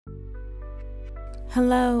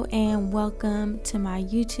Hello and welcome to my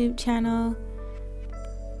YouTube channel.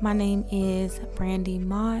 My name is Brandy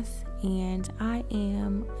Moss and I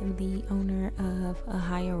am the owner of A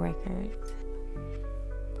Higher Records.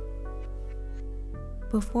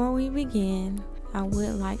 Before we begin, I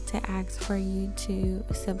would like to ask for you to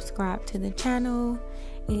subscribe to the channel,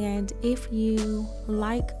 and if you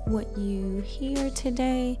like what you hear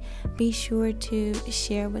today, be sure to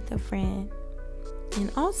share with a friend and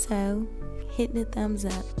also hit the thumbs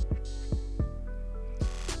up.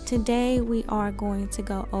 Today we are going to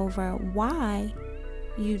go over why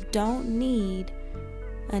you don't need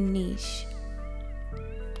a niche.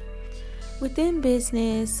 Within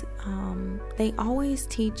business, they always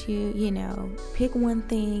teach you, pick one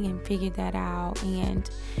thing and figure that out, and,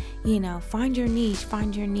 find your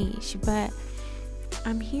niche. But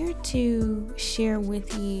I'm here to share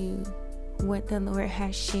with you what the Lord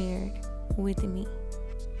has shared with me.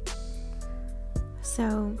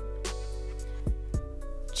 So,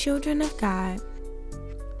 children of God,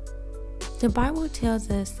 the Bible tells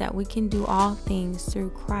us that we can do all things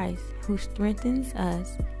through Christ who strengthens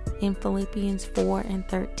us in Philippians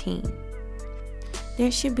 4:13.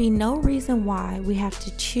 There should be no reason why we have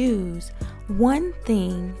to choose one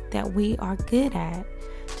thing that we are good at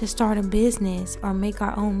to start a business or make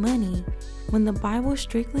our own money, when the Bible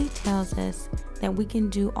strictly tells us that we can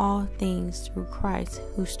do all things through Christ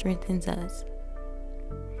who strengthens us.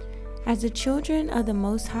 As the children of the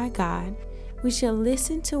Most High God, we should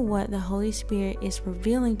listen to what the Holy Spirit is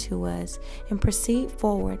revealing to us and proceed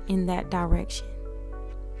forward in that direction.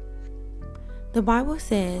 The Bible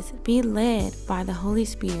says, be led by the Holy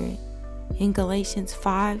Spirit in Galatians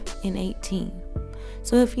 5:18.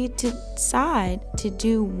 So if you decide to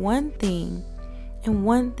do one thing and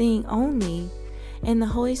one thing only, and the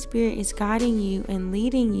Holy Spirit is guiding you and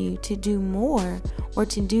leading you to do more or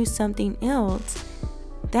to do something else,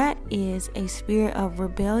 that is a spirit of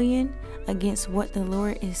rebellion against what the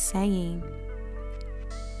Lord is saying.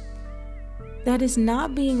 That is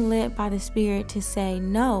not being led by the Spirit to say,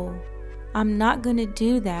 no, I'm not going to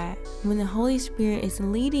do that, when the Holy Spirit is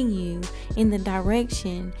leading you in the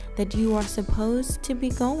direction that you are supposed to be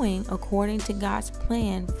going according to God's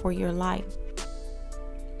plan for your life.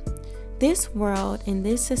 This world and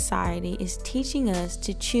this society is teaching us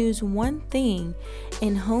to choose one thing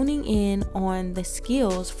and honing in on the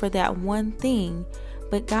skills for that one thing,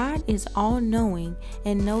 but God is all-knowing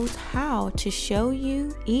and knows how to show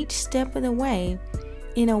you each step of the way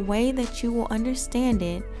in a way that you will understand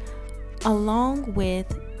it, along with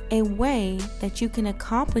a way that you can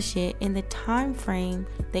accomplish it in the time frame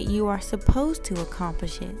that you are supposed to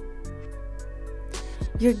accomplish it.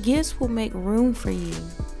 Your gifts will make room for you.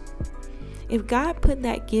 If God put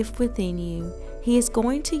that gift within you, He is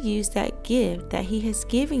going to use that gift that He has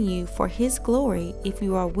given you for His glory if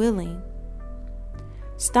you are willing.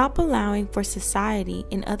 Stop allowing for society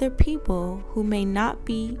and other people who may not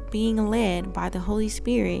be being led by the Holy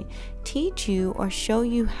Spirit teach you or show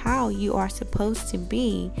you how you are supposed to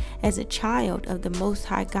be as a child of the Most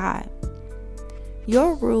High God.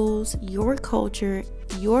 Your rules, your culture,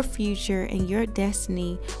 your future, and your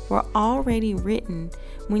destiny were already written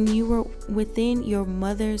when you were within your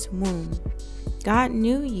mother's womb. God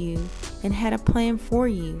knew you and had a plan for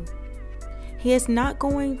you. He is not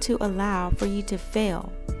going to allow for you to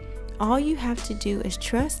fail. All you have to do is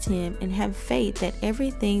trust Him and have faith that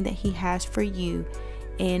everything that He has for you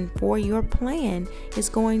and for your plan is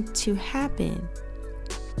going to happen.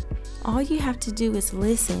 All you have to do is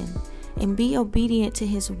listen and be obedient to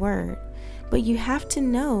His word. But you have to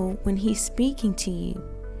know when He's speaking to you.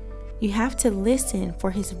 You have to listen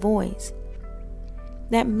for His voice.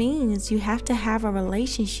 That means you have to have a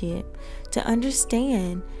relationship to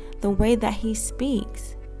understand the way that He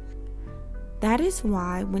speaks. That is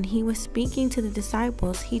why when He was speaking to the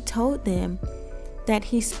disciples, He told them that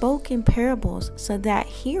He spoke in parables, so that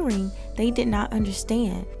hearing they did not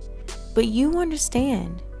understand. But you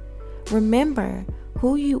understand. Remember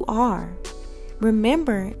who you are.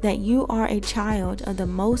 Remember that you are a child of the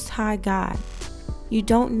Most High God. You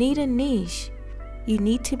don't need a niche. You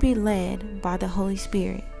need to be led by the Holy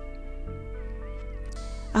Spirit.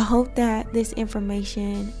 I hope that this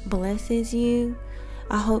information blesses you.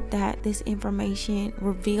 I hope that this information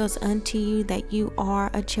reveals unto you that you are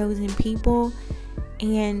a chosen people.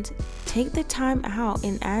 And take the time out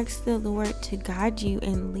and ask the Lord to guide you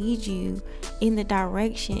and lead you in the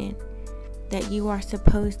direction that you are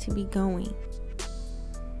supposed to be going.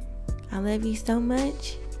 I love you so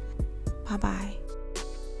much. Bye-bye.